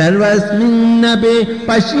सर्वस्मिन्नपि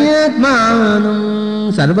पश्यत्मानं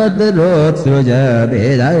सर्वत्रोत्सृज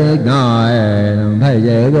भेदज्ञानं भज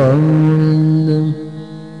गोविन्दम्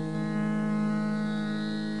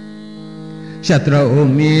शत्रौ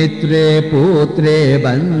मित्रे पुत्रे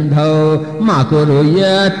बन्धौ मा कुरु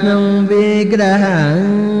यत्नं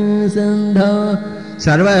विग्रहसन्धौ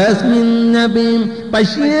सर्वस्मिन्नपि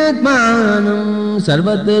पश्यत्मानं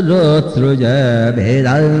सर्वत्रोत्सृज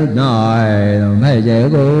भेदज्ञानं भज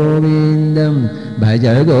गोविन्दं भज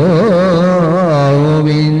गोविन्दं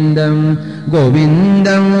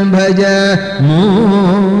गोविन्दं भज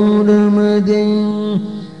मूढमते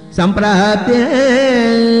सम्प्राप्ते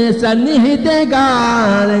सन्निहिते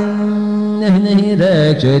काले नहि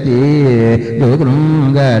रक्षति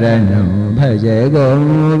दुःखकारण्यं भज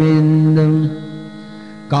गोविन्दम्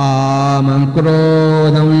कामं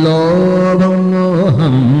क्रोधं लोभं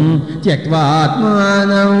मोहं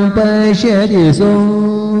त्यक्त्वात्मानं पश्यति सो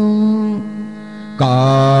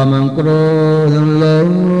कामं क्रोधं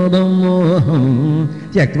लोभं मोहं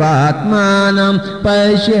त्यक्त्वात्मानं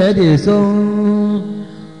पश्यति सो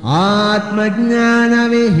आत्मज्ञानविहीना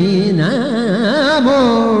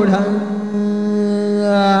मूढा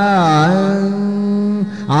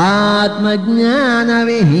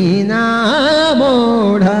आत्मज्ञानविहीना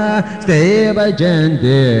मूढा ते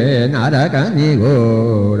भजन्ते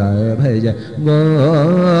नरकनिगूढा भज गो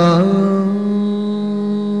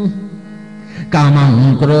कामं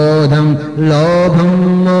क्रोधं लोभं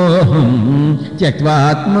मोहं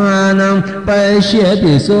त्यक्त्वात्मानं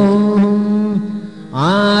पश्यति सो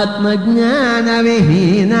आत्मज्ञानविहीना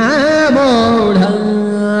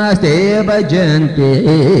मूढास्ते भजन्ते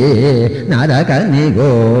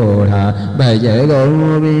नरकनिगूढा भज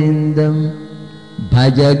गोविन्दं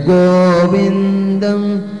भज गोविन्दं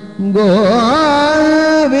गोविन्दम्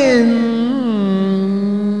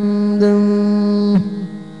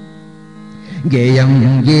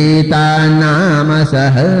गेयं गीता नाम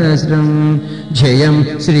सहस्रं ध्येयं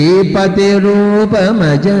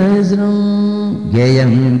श्रीपतिरूपमजस्रं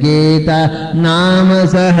गेयं गीता नाम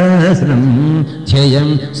सहस्रं ध्येयं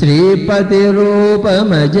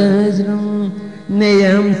श्रीपतिरूपमजस्रं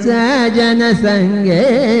नियं सजनसङ्गे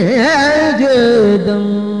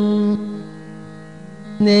जुदम्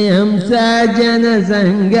नियं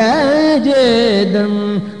सज्जनसङ्गजेदं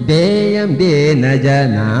देयं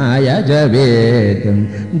दीनजनाय च वेदं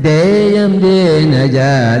देयं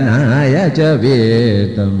दीनजनाय च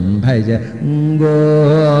वेदं भज गो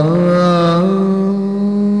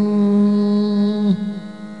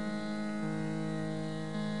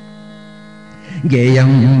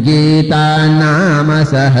गेयं गीता नाम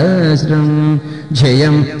सहस्रं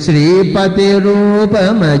ध्येयं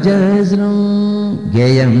श्रीपतिरूपमजस्रं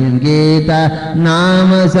गेयं गीता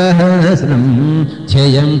नाम सहस्रं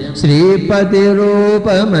ध्येयं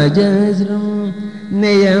श्रीपतिरूपमजस्रं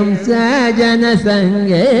नियं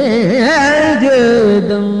सजनसङ्गे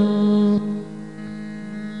जुदम्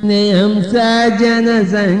नियं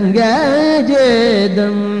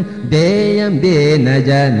सज्जनसङ्गजेदं देयं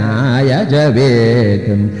दीनजनाय च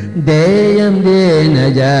वेदं देयं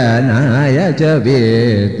दीनजनाय च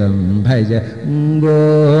वेदं भज गो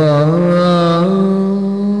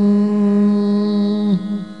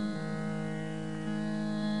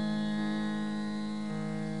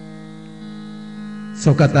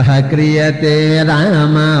सुखतः क्रियते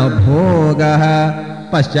रामभोगः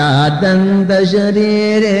पश्चादन्तशरीरे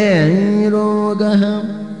रोगः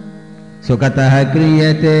सुखतः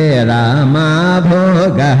क्रियते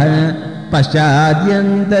रामभोगः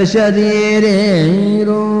पश्चाद्यन्तशरीरे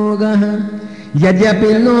रोगः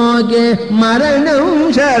यद्यपि लोके मरणं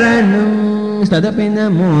शरणं तदपि न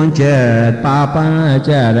मोचत्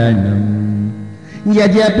पापाचरणम्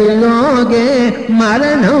यद्यपि लोके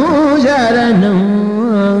मरणं शरणं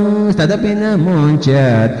तदपि न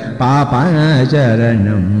मोचत्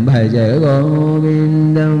पापाचरणं भज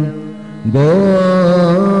गोविन्दं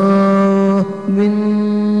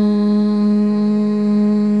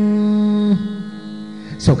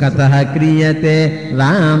सुखतः क्रियते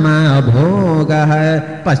रामभोगः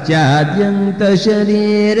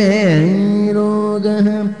पश्चाद्यन्तशरीरे रोगः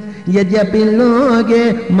यद्यपि लोके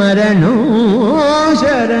मरणं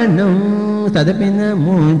शरणं तदपि न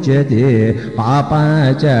मुञ्चते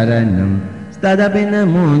पापाचरणं तदपि न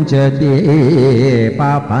मुञ्चते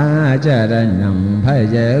पापाचरणं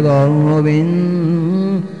भज गोविन्दं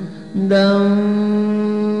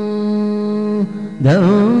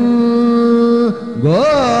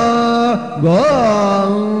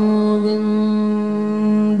गोविन्दम्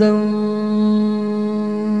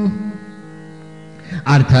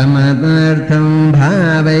अर्थमनर्थं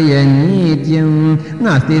भावय नित्यं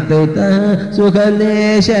नास्ति ततः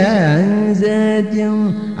सुखलेशं सत्यम्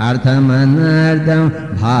अर्थमनर्थं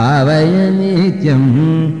भावय नित्यं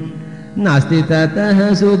नास्ति ततः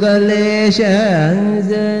सुखलेशं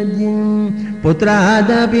सत्यम्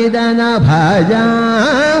पुत्रादपि धनभाजाभिर्दे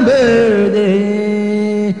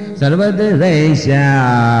सर्वत्रैषाभिधारे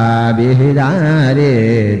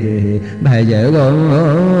भज गो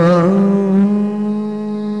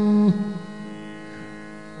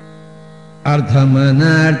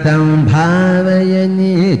अर्थमनर्थं भावय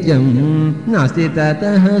नित्यं नास्ति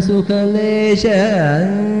ततः सुखलेशं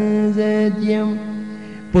सत्यम्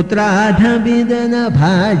पुत्रादपि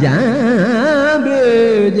धनभाजाभिर्दे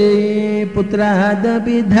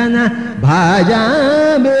पुत्रादपि धनभाजाभिर्दे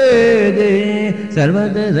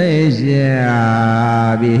सर्वत्रैषाभिधारे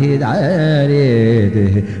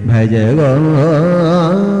भज गो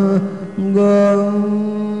गो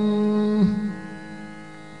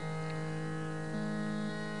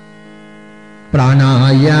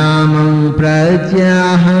प्राणायामं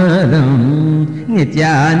प्रत्याहारं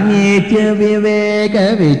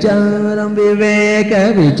नित्यानित्यविवेकविचारं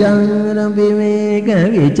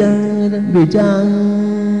विचार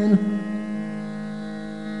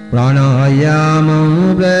प्राणायामं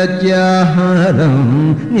प्रत्याहारं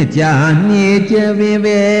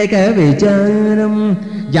नित्यानित्यविवेकविचारं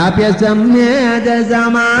जाप्य सम्यक्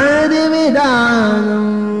समाधिविधानम्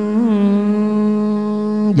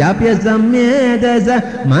जाप्य सम्यक्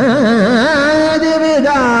समाधिविधानं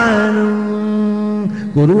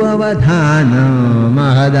कुरु अवधानं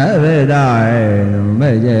महदवदायनं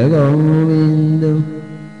भज गोविन्दम्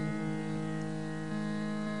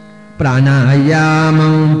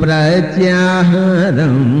प्राणायामं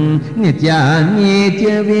प्रत्याहारं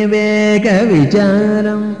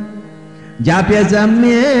नित्यानित्यविवेकविचारं जाप्य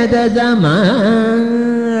सम्यक्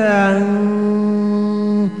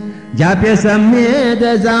जाप्य सम्येत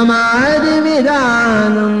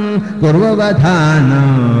समाधिविधानं कुर्ववधानं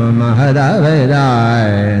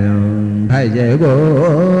महदवदायनं भज गो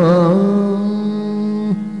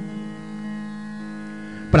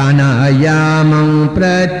प्राणायामं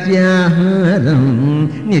प्रत्याहारं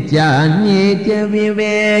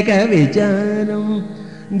नित्यानित्यविवेकविचारं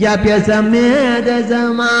जाप्य सम्येत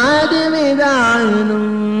समाधिविधानं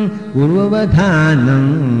पूर्ववधानं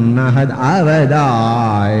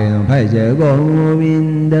महदावदायनं भज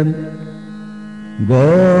गोविन्दं गोविन्दं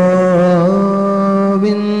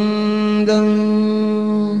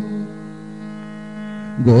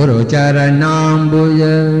गुरुचरणाम्बुज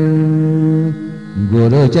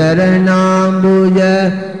गुरुचरणाम्बुज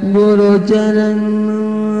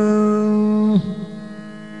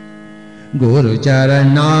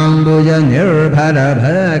गुरुचरणाम्बुज निर्भर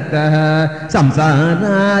भक्तः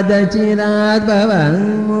संसारादचिरात्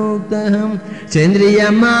भवन्मुक्तः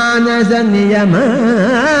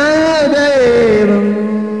सेन्द्रियमानसनियमदेवं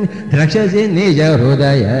द्रक्षसि निज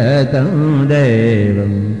हृदयतं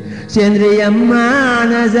देवं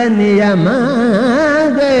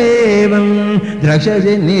सेन्द्रियमानसनियमदेवं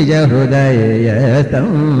द्रक्षसि निज हृदयतं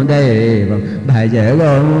देवं भज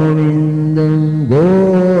गोविन्दं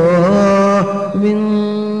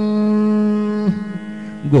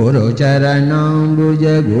गुरुचरणाम्बुज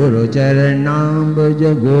गुरुचरणाम्बुज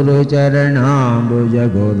गुरुचरणाम्बुज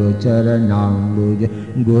गुरुचरणाम्बुज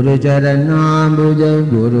गुरुचरणाम्बुज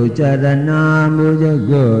गुरुचरणाम्बुज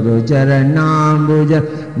गुरुचरणाम्बुज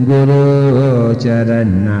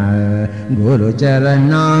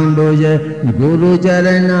गुरुचरणाम्बुज गुरुचरणाम्बुज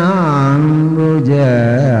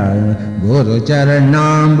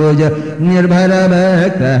गुरुचरणाम्बुज निर्भर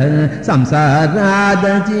भक्तः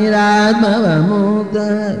संसारादचिरात्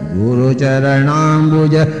भवमुक्तः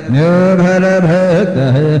गुरुचरणाम्बुज निर्भर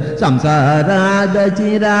भक्तः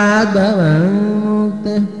संसारादचिरात्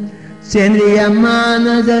भवमुक्तः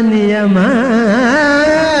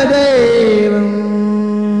सेन्द्रियमानसनियमदेवं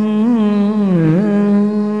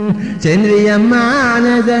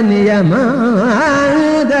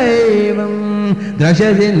सेन्द्रियमानसनियमदेवं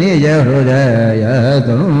द्रक्षसि निज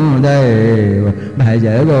हृदयतं देवं भज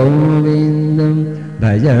गोविन्दं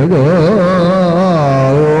भज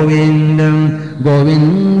गोविन्दं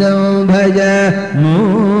गोविन्दं भज मूलमध्ये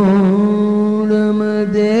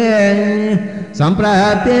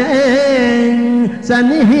सम्प्राप्ते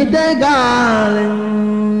सन्निहितकालं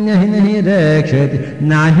नहीं रक्षति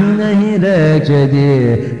नहीं रक्षति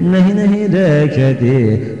नहीं रक्षति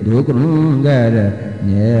दुकृङ्गर